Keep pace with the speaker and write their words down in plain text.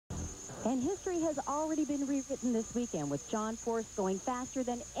And history has already been rewritten this weekend with John Force going faster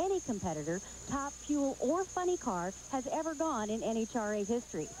than any competitor, top fuel, or funny car has ever gone in NHRA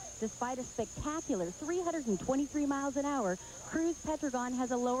history. Despite a spectacular 323 miles an hour, Cruz Petragon has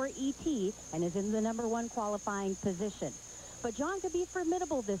a lower ET and is in the #1 qualifying position. But John could be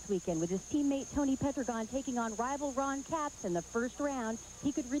formidable this weekend with his teammate Tony Petragon taking on rival Ron Capps in the first round.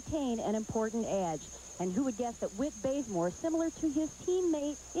 He could retain an important edge. And who would guess that Whit Bazemore, similar to his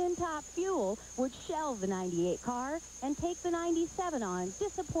teammate in Top Fuel, would shelve the 98 car and take the 97 on,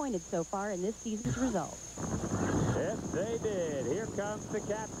 disappointed so far in this season's results. Yes, they did. Here comes the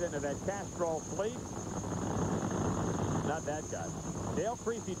captain of that Castrol fleet. Not that guy. Dale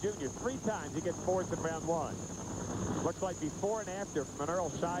Creasy Jr. 3 times he gets fourth in round 1. Looks like before and after from an Earl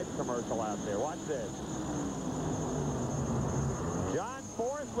Shives commercial out there. Watch this. John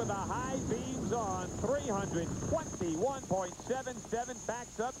Force with the high beams on, 321.77,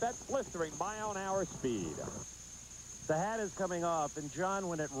 backs up that blistering mile-an-hour speed. The hat is coming off, and John,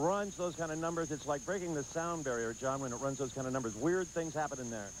 when it runs those kind of numbers, it's like breaking the sound barrier, John, when it runs those kind of numbers. Weird things happen in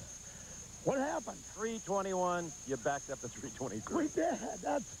there. What happened? 321, you backed up to 323. We did.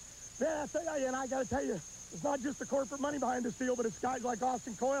 And I got to tell you, it's not just the corporate money behind this deal, but it's guys like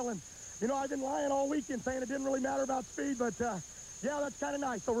Austin Coyle. And, you know, I've been lying all weekend saying it didn't really matter about speed, but, yeah, that's kind of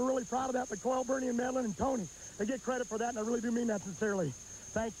nice. So we're really proud of that. But Coyle, Bernie, and Medlin, and Tony, they get credit for that, and I really do mean that sincerely.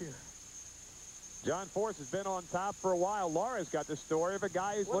 Thank you. John Force has been on top for a while. Laura's got the story of a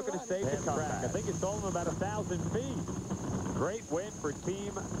guy who's looking to save the comeback. I think it's told him about 1,000 feet. Great win for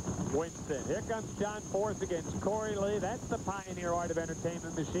Team Winston. Here comes John Force against Corey Lee. That's the Pioneer Art of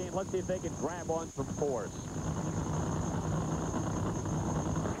Entertainment machine. Let's see if they can grab one from Force.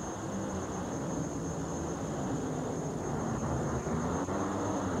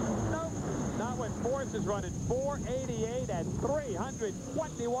 Force is running 488 at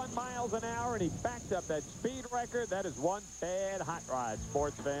 321 miles an hour, and he backed up that speed record. That is one bad hot rod,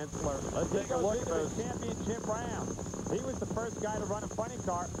 sports fans. Let's take a look at the championship round. He was the first guy to run a funny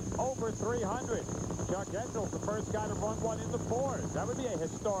car over 300. Chuck Etchell's the first guy to run one in the 4s. That would be a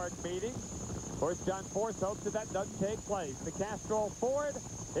historic meeting. Of course, John Force hopes that doesn't take place. The Castrol Ford,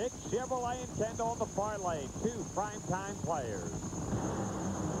 it's Chevrolet and Kendall in the far lane. 2 primetime players.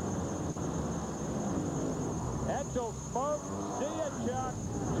 Etchell smoked. See ya, Chuck.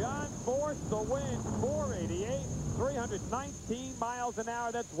 John Force the win. 488, 319 miles an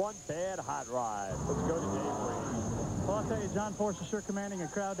hour. That's one bad hot rod. Let's go to Dave Reed. Well, I'll tell you, John Force is sure commanding a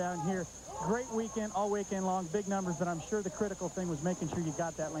crowd down here. Great weekend, all weekend long, big numbers, but I'm sure the critical thing was making sure you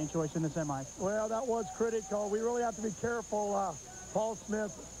got that lane choice in the semis. Well, that was critical. We really have to be careful. Paul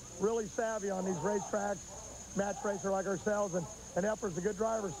Smith, really savvy on these racetracks, match racer like ourselves, and Epler's a good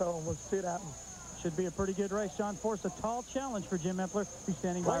driver, so we'll see it happen. Should be a pretty good race. John Force, a tall challenge for Jim Epler. He's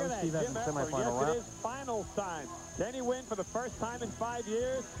standing by with Steve Evans. Semifinal round. Yes, it is final time. Can he win for the first time in 5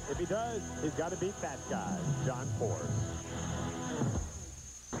 years? If he does, he's got to beat that guy, John Force.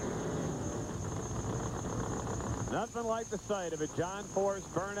 Nothing like the sight of a John Force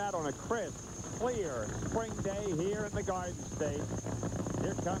burnout on a crisp, clear spring day here in the Garden State.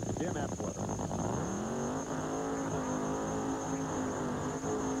 Here comes Jim Epler.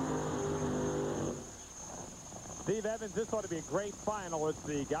 Steve Evans, this ought to be a great final. It's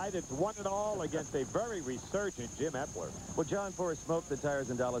the guy that's won it all against a very resurgent Jim Epler. Well, John Force smoked the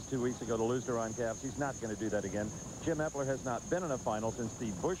tires in Dallas 2 weeks ago to lose to Ron Capps. He's not going to do that again. Jim Epler has not been in a final since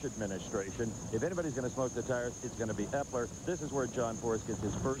the Bush administration. If anybody's going to smoke the tires, it's going to be Epler. This is where John Force gets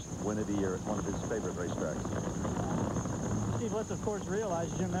his first win of the year at one of his favorite racetracks. Steve, let's of course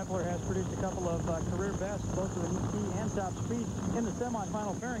realize Jim Epler has produced a couple of career bests, both with an ET and top speed in the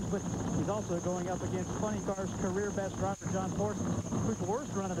semifinal pairings, but he's also going up against Funny Car's career best driver, John Force, whose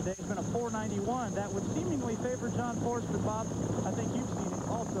worst run of the day has been a 491. That would seemingly favor John Force, but Bob, I think you've seen it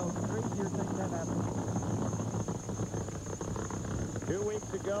also. Crazier things have happened. 2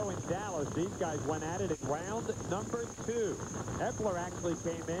 weeks ago in Dallas, these guys went at it in round number 2. Epler actually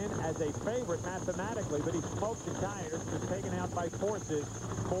came in as a favorite mathematically, but he smoked the tires, was taken out by Force's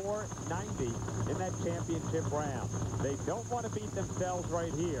 490 in that championship round. They don't want to beat themselves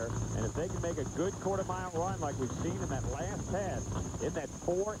right here, and if they can make a good quarter-mile run like we've seen in that last test, in that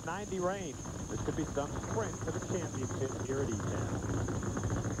 490 range, this could be some sprint for the championship here at E10.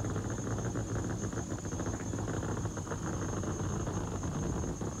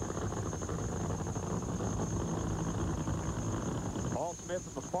 Smith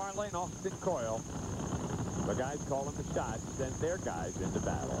in the far lane, Austin Coyle. The guys calling the shots send their guys into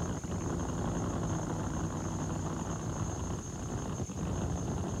battle.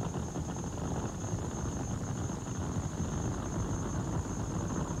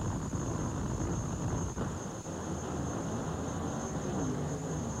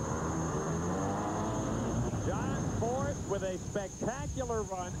 with a spectacular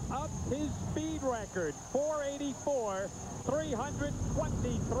run, upped his speed record, 484,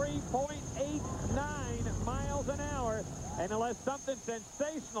 323.89 miles an hour. And unless something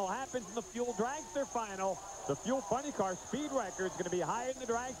sensational happens in the Fuel Dragster final, the Fuel Funny Car speed record is going to be higher than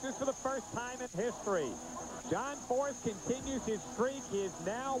the Dragsters for the first time in history. John Force continues his streak. He has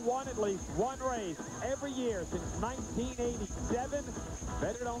now won at least one race every year since 1987,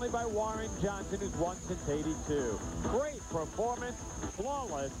 bettered only by Warren Johnson, who's won since '82. Great performance,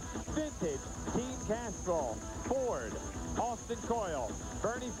 flawless, vintage, Team Castrol, Ford, Austin Coyle,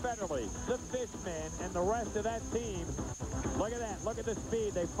 Bernie Federley, the Fishman, and the rest of that team. Look at that. Look at the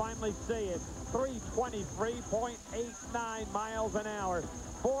speed. They finally see it. 323.89 miles an hour.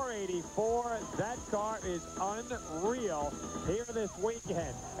 484. That car is unreal here this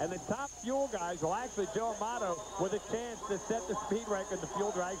weekend. And the top fuel guys, well, actually, Joe Amato with a chance to set the speed record in the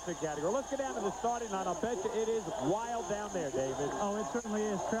Fuel Dragster category. Let's get down to the starting line. I'll bet you it is wild down there, David. Oh, it certainly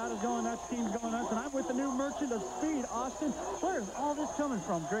is. Crowd is going nuts, team's going nuts, and I'm with the new merchant of speed, Austin. Where's all this coming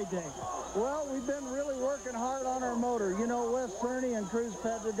from? Great day. Well, we've been really working hard on our motor. You know, Wes Cerny and Cruz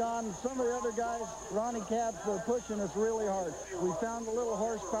Pedregon and some of the other guys, Ronnie Capps, are pushing us really hard. We found a little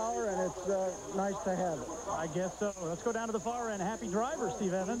horsepower, and it's nice to have it. I guess so. Let's go down to the far end. Happy driver,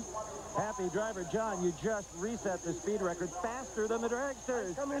 Steve Evans. Happy driver, John. You just reset the speed record faster than the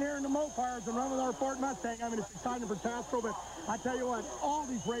Dragsters. Come in here in the Mopars and run with our Ford Mustang. I mean, it's exciting for Castro, but I tell you what, all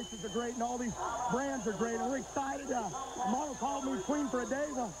these races are great and all these brands are great, and we're excited. Amato called me queen for a day,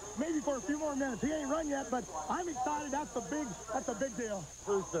 well, maybe for a few more minutes. He ain't run yet, but I'm excited. That's a big deal.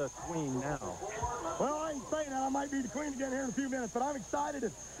 Who's the queen now? Well, I ain't saying that. I might be the queen again here in a few minutes, but I'm excited.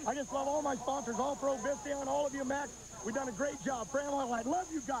 And I just love all my sponsors, All Pro, Vistio, and all of you, Max. We've done a great job. Fran Oil, I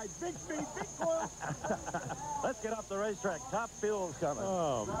love you guys. Big speed, big coil. Let's get off the racetrack. Top fuel's coming.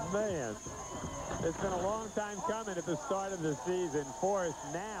 Oh, man. It's been a long time coming at the start of the season. Forrest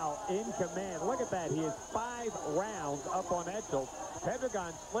now in command. Look at that. He is 5 rounds up on Etchell.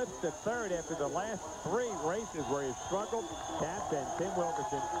 Pedregon slips to third after the last 3 races where he struggled. Capps and Tim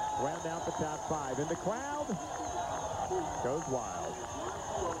Wilkerson round out the top 5. And the crowd goes wild.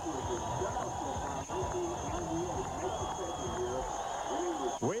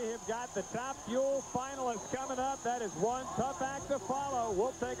 We have got the top fuel finalists coming up. That is one tough act to follow.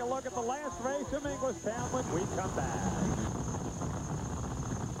 We'll take a look at the last race from Englishtown when we come back.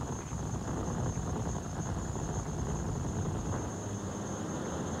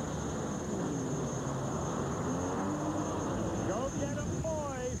 Go get him,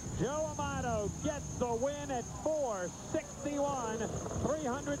 boys. Joe Amato gets the win at 461,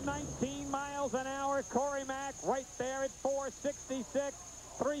 319 miles an hour. Corey Mack right there at 466.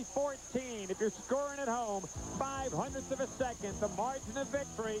 314. If you're scoring at home, 0.05 of a second, the margin of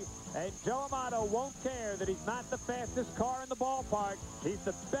victory. And Joe Amato won't care that he's not the fastest car in the ballpark. He's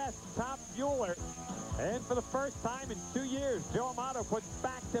the best top fueler. And for the first time in 2 years, Joe Amato puts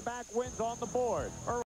back-to-back wins on the board.